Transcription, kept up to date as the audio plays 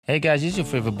Hey guys, this is your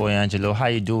favorite boy Angelo. How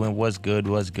you doing? What's good?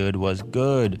 What's good? What's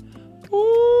good?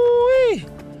 Ooh-wee.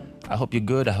 I hope you're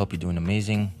good. I hope you're doing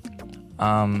amazing.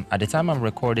 At the time I'm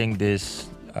recording this,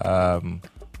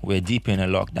 we're deep in a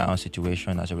lockdown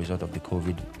situation as a result of the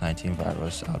COVID-19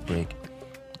 virus outbreak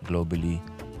globally,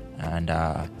 and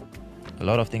a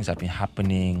lot of things have been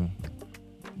happening.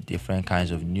 Different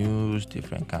kinds of news,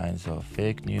 different kinds of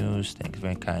fake news,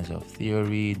 different kinds of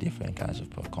theory, different kinds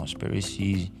of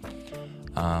conspiracies.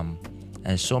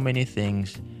 And so many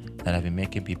things that have been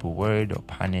making people worried or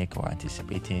panic or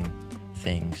anticipating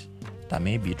things that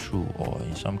may be true or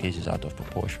in some cases out of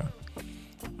proportion.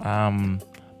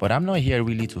 But I'm not here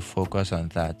really to focus on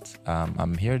that.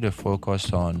 I'm here to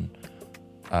focus on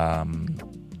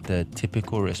the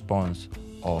typical response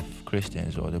of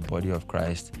Christians or the body of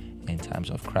Christ in times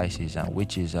of crisis, and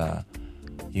which is, how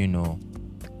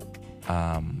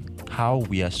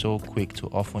we are so quick to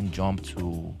often jump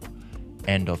to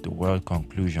end of the world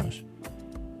conclusions.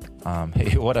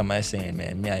 Hey, what am I saying,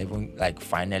 man? I even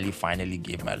finally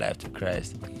gave my life to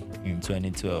Christ in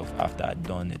 2012 after I'd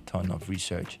done a ton of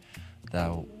research that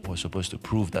was supposed to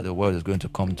prove that the world is going to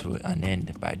come to an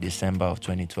end by December of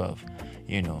 2012.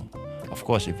 Of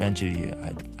course, eventually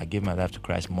I gave my life to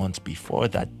Christ months before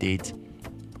that date,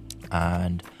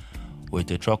 and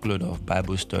with a truckload of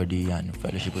Bible study and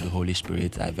fellowship with the Holy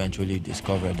Spirit, I eventually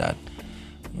discovered that,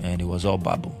 man, it was all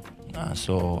Bible.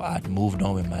 So I'd moved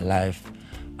on with my life,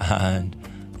 and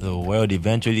the world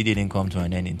eventually didn't come to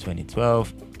an end in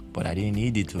 2012, but I didn't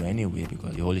need it to anyway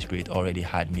because the Holy Spirit already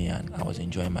had me and I was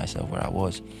enjoying myself where I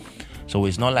was. So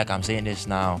it's not like I'm saying this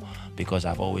now because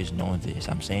I've always known this.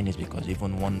 I'm saying this because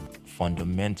even one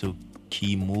fundamental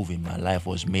key move in my life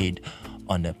was made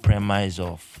on the premise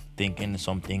of thinking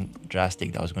something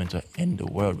drastic that was going to end the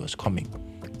world was coming.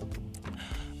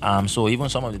 So even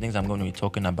some of the things I'm going to be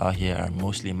talking about here are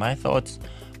mostly my thoughts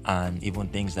and even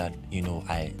things that,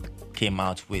 I came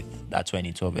out with that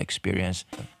 2012 experience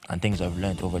and things I've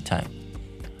learned over time.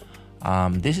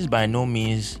 This is by no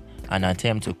means an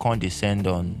attempt to condescend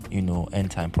on, end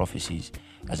time prophecies.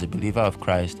 As a believer of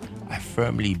Christ, I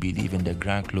firmly believe in the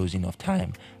grand closing of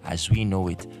time as we know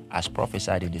it, as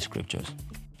prophesied in the scriptures.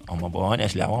 But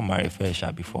honestly, I won't marry first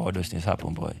before all those things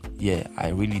happen, boy. Yeah, I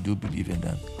really do believe in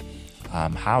them.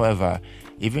 However,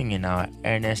 even in our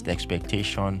earnest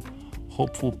expectation,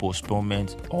 hopeful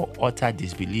postponement, or utter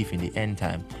disbelief in the end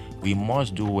time, we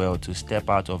must do well to step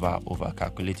out of our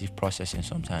over-calculative processing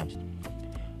sometimes.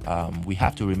 We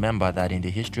have to remember that in the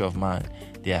history of man,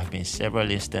 there have been several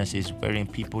instances wherein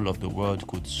people of the world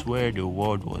could swear the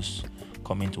world was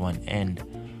coming to an end,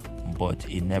 but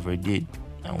it never did,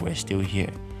 and we're still here.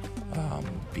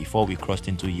 Before we crossed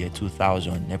into year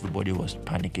 2000, everybody was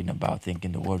panicking about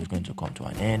thinking the world was going to come to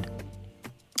an end,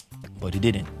 but it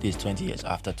didn't. This is 20 years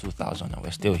after 2000 and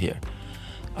we're still here.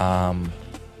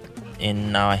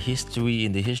 In our history,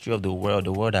 in the history of the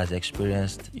world has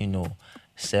experienced,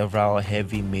 several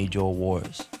heavy major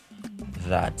wars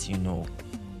that,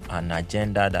 an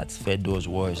agenda that fed those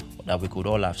wars that we could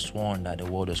all have sworn that the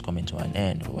world was coming to an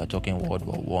end. We're talking World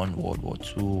War I, World War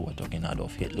II, we're talking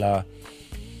Adolf Hitler,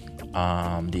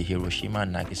 the Hiroshima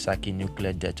and Nagasaki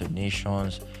nuclear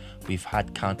detonations. We've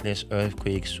had countless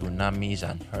earthquakes, tsunamis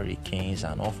and hurricanes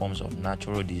and all forms of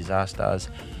natural disasters.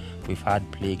 We've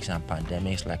had plagues and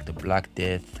pandemics like the Black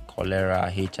Death, cholera,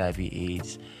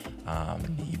 HIV/AIDS,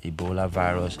 the Ebola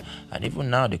virus, and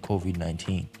even now the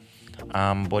COVID-19.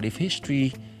 But if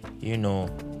history,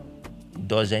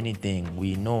 does anything,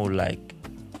 we know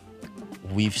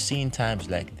we've seen times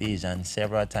like this, and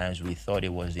several times we thought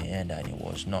it was the end and it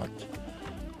was not.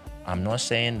 I'm not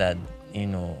saying that,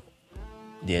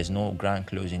 there's no grand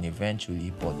closing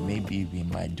eventually, but maybe we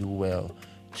might do well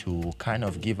to kind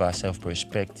of give ourselves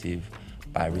perspective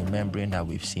by remembering that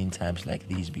we've seen times like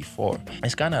these before.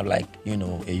 It's kind of like,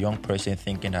 a young person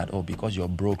thinking that, because you're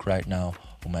broke right now,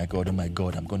 oh my God,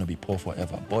 I'm going to be poor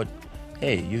forever. But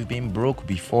hey, you've been broke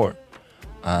before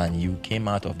and you came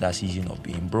out of that season of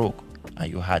being broke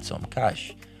and you had some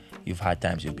cash. You've had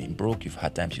times you've been broke, you've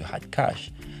had times you had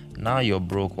cash. Now you're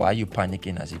broke. Why are you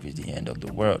panicking as if it's the end of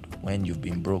the world when you've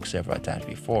been broke several times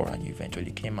before and you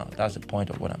eventually came out? That's the point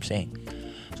of what I'm saying.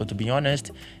 So to be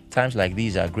honest, times like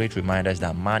these are great reminders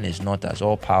that man is not as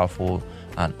all-powerful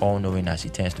and all-knowing as he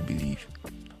tends to believe.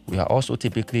 We are also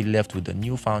typically left with a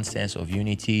newfound sense of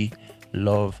unity,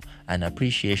 love, and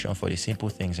appreciation for the simple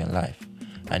things in life.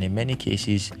 And in many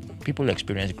cases, people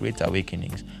experience great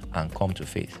awakenings and come to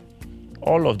faith.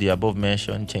 All of the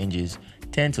above-mentioned changes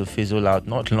tend to fizzle out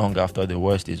not long after the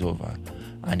worst is over,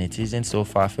 and it isn't so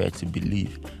far-fetched to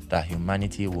believe that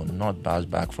humanity will not bounce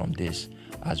back from this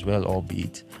as well,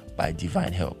 albeit by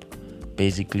divine help.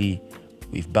 Basically,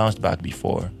 we've bounced back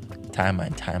before, time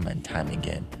and time and time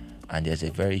again, and there's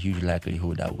a very huge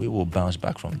likelihood that we will bounce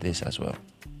back from this as well.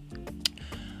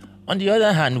 On the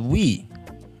other hand, we,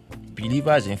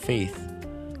 believers in faith,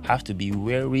 have to be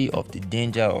wary of the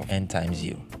danger of end time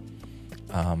zeal.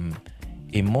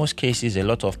 In most cases, a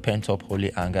lot of pent-up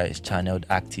holy anger is channeled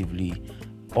actively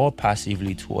or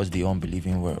passively towards the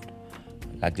unbelieving world.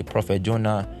 Like the prophet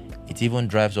Jonah, it even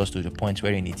drives us to the point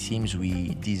wherein it seems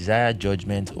we desire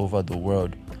judgment over the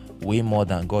world way more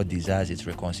than God desires its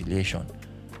reconciliation.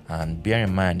 And bear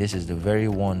in mind, this is the very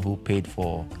one who paid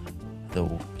for the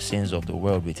sins of the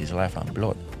world with his life and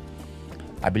blood.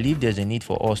 I believe there's a need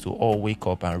for us to all wake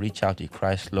up and reach out to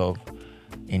Christ's love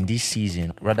in this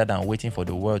season rather than waiting for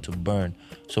the world to burn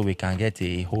so we can get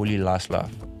a holy last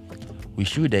laugh. We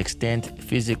should extend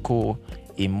physical,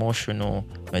 emotional,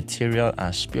 material,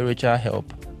 and spiritual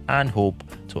help and hope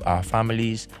to our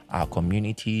families, our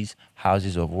communities,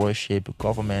 houses of worship,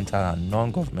 governmental and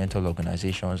non-governmental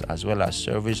organizations, as well as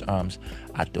service arms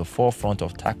at the forefront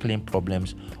of tackling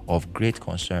problems of great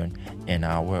concern in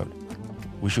our world.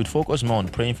 We should focus more on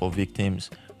praying for victims,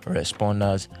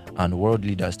 responders, and world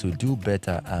leaders to do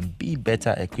better and be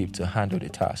better equipped to handle the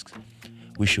tasks.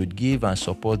 We should give and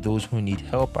support those who need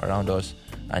help around us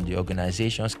and the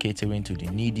organizations catering to the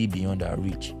needy beyond our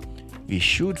reach. We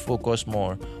should focus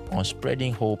more on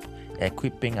spreading hope,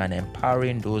 equipping and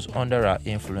empowering those under our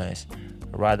influence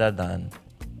rather than,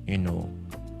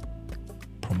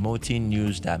 promoting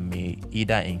news that may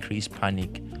either increase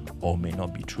panic or may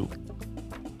not be true.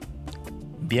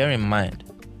 Bear in mind,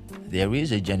 there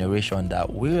is a generation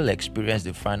that will experience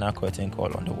the final curtain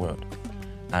call on the world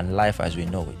and life as we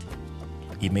know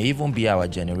it. It may even be our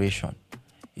generation.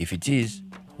 If it is,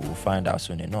 we will find out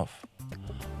soon enough.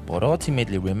 But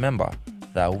ultimately, remember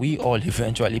that we all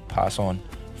eventually pass on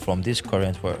from this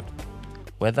current world.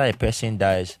 Whether a person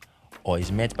dies or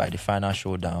is met by the final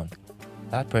showdown,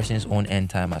 that person's own end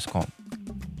time has come.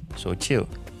 So chill.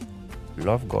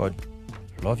 Love God.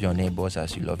 Love your neighbors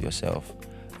as you love yourself.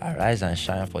 Arise and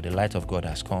shine, for the light of God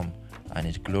has come and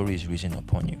His glory is risen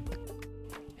upon you.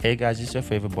 Hey guys, it's your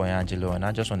favorite boy Angelo, and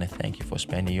I just want to thank you for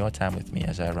spending your time with me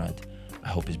as I rant. I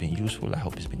hope it's been useful. I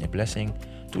hope it's been a blessing.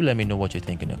 Do let me know what you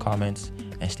think in the comments,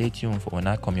 and stay tuned for when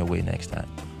I come your way next time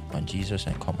on Jesus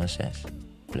and Common Sense.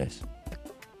 Bless.